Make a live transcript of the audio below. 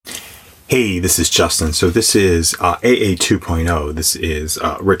Hey, this is Justin. So this is AA 2.0. This is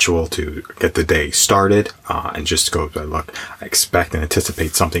a ritual to get the day started and just go by luck. I expect and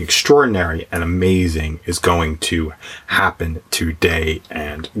anticipate something extraordinary and amazing is going to happen today,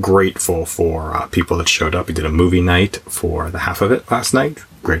 and grateful for people that showed up. We did a movie night for the half of it last night.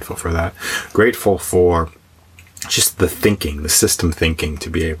 Grateful for that. Grateful for just the thinking, the system thinking, to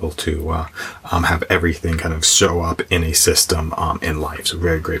be able to have everything kind of show up in a system in life. So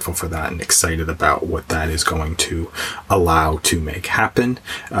very grateful for that and excited about what that is going to allow to make happen.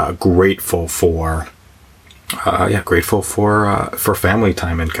 Grateful for family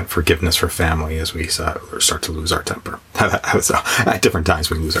time and forgiveness for family as we start to lose our temper. At different times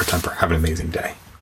we lose our temper. Have an amazing day.